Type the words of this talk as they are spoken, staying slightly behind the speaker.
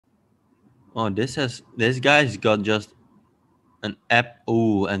Oh, this guy's got just an app.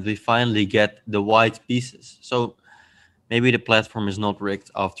 Oh, and we finally get the white pieces. So maybe the platform is not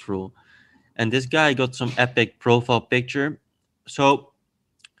rigged after all. And this guy got some epic profile picture. So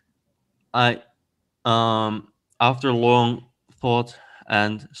I um after long thought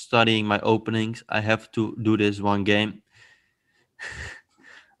and studying my openings, I have to do this one game.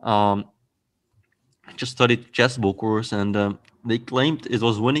 Um, I just studied chessable course, and they claimed it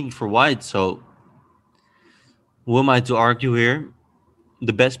was winning for white. So who am I to argue here?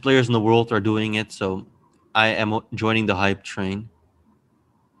 The best players in the world are doing it, so I am joining the hype train.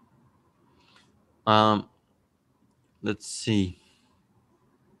 Um, let's see,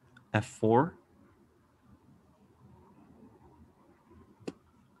 f4.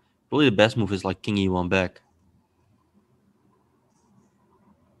 Probably the best move is like king e1 back.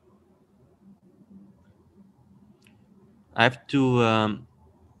 I have to.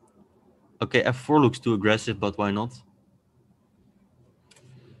 Okay, f4 looks too aggressive, but why not?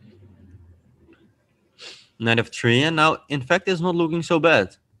 Knight f3, and now in fact it's not looking so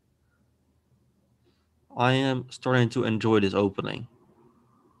bad. I am starting to enjoy this opening.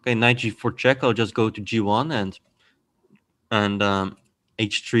 Okay, knight g4 check. I'll just go to g1 and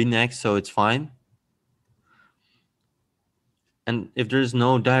h3 next, so it's fine. And if there's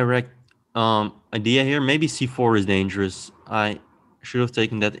no direct idea here, maybe c4 is dangerous. I should have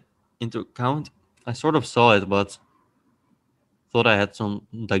taken that into account. I sort of saw it, but thought I had some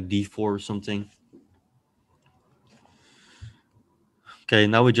like d4 or something. Okay,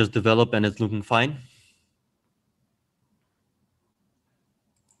 now we just develop and it's looking fine.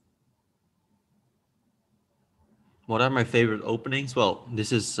 What are my favorite openings? Well,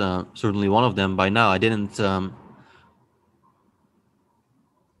 this is certainly one of them by now. I didn't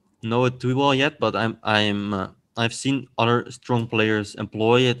know it too well yet, but I've seen other strong players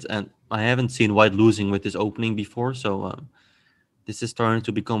employ it, and I haven't seen white losing with this opening before. So this is starting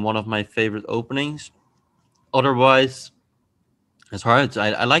to become one of my favorite openings. Otherwise, it's hard.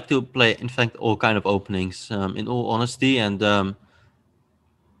 I like to play, in fact, all kind of openings. In all honesty, and um,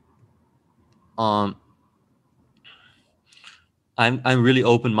 I'm really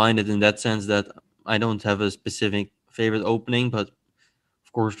open minded in that sense that I don't have a specific favorite opening, but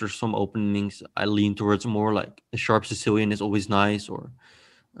of course, there's some openings I lean towards more. Like a sharp Sicilian is always nice, or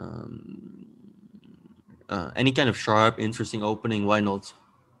um, any kind of sharp, interesting opening. Why not?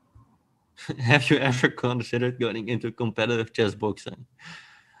 Have you ever considered going into competitive chess boxing?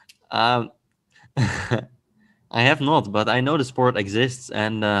 Um, I have not, but I know the sport exists,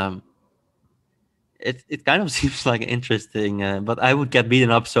 and it kind of seems like interesting. But I would get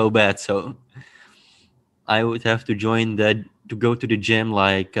beaten up so bad, so I would have to join the to go to the gym,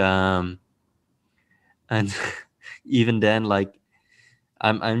 like and even then, like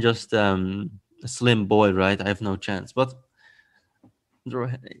I'm just a slim boy, right? I have no chance. But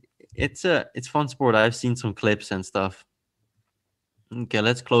it's fun sport. I've seen some clips and stuff. Okay,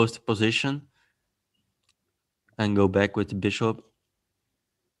 let's close the position and go back with the bishop.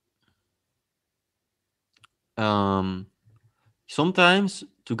 Um, Sometimes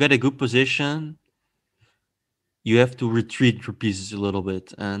to get a good position, you have to retreat your pieces a little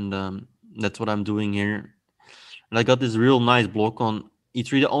bit, and that's what I'm doing here. And I got this real nice block on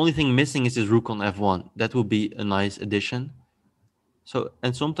e3. The only thing missing is this rook on f1. That would be a nice addition. So,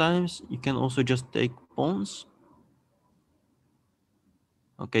 and sometimes you can also just take pawns.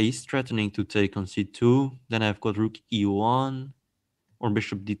 Okay, he's threatening to take on c2. Then I've got rook e1 or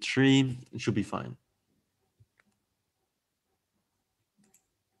bishop d3. It should be fine.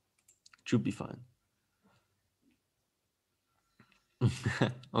 Should be fine.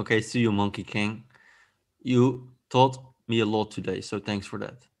 Okay, see you, Monkey King. You taught me a lot today, so thanks for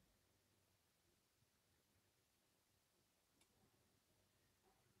that.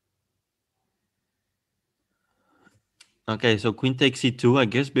 Okay, so queen takes c2. I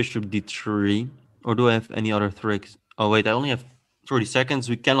guess bishop d3. Or do I have any other tricks? Oh, wait, I only have 30 seconds.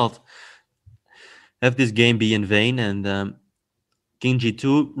 We cannot have this game be in vain. And king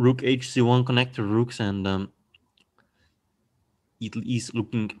g2, rook hc1, connect the rooks, and it is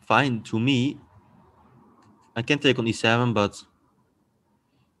looking fine to me. I can take on e7, but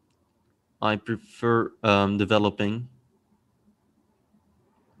I prefer developing.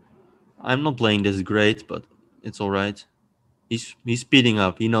 I'm not playing this great, but it's all right. He's speeding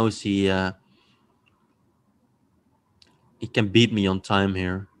up. He knows he can beat me on time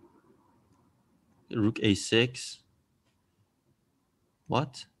here. Rook a6.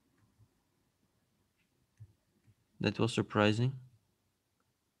 What? That was surprising.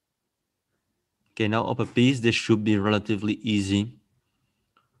 Okay, now up a piece. This should be relatively easy.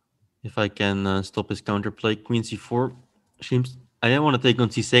 If I can stop his counterplay. Queen c4 seems... I didn't want to take on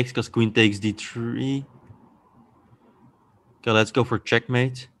c6 because queen takes d3. Okay, let's go for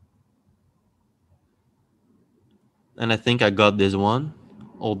checkmate. And I think I got this one.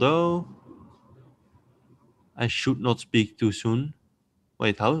 Although I should not speak too soon.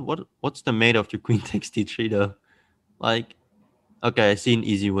 Wait, what's the mate after queen takes d3 though? Like, okay, I see an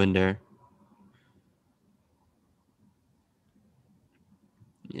easy win there.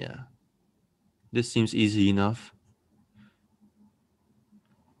 Yeah. This seems easy enough.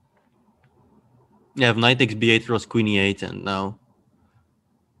 Yeah, if knight takes b8 throws queen e8, and now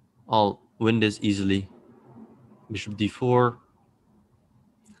I'll win this easily. Bishop d4.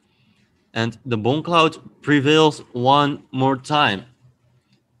 And the BONGCLOUD prevails one more time.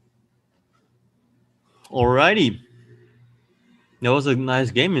 Alrighty. That was a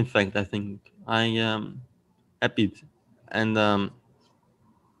nice game, in fact, I think. I am happy. And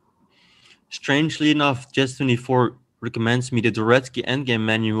strangely enough, Chess24 recommends me the Doretsky Endgame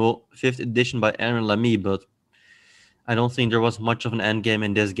Manual, 5th edition by Aaron Lamy, but I don't think there was much of an endgame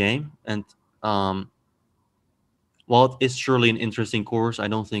in this game. And while it is surely an interesting course, I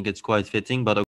don't think it's quite fitting, but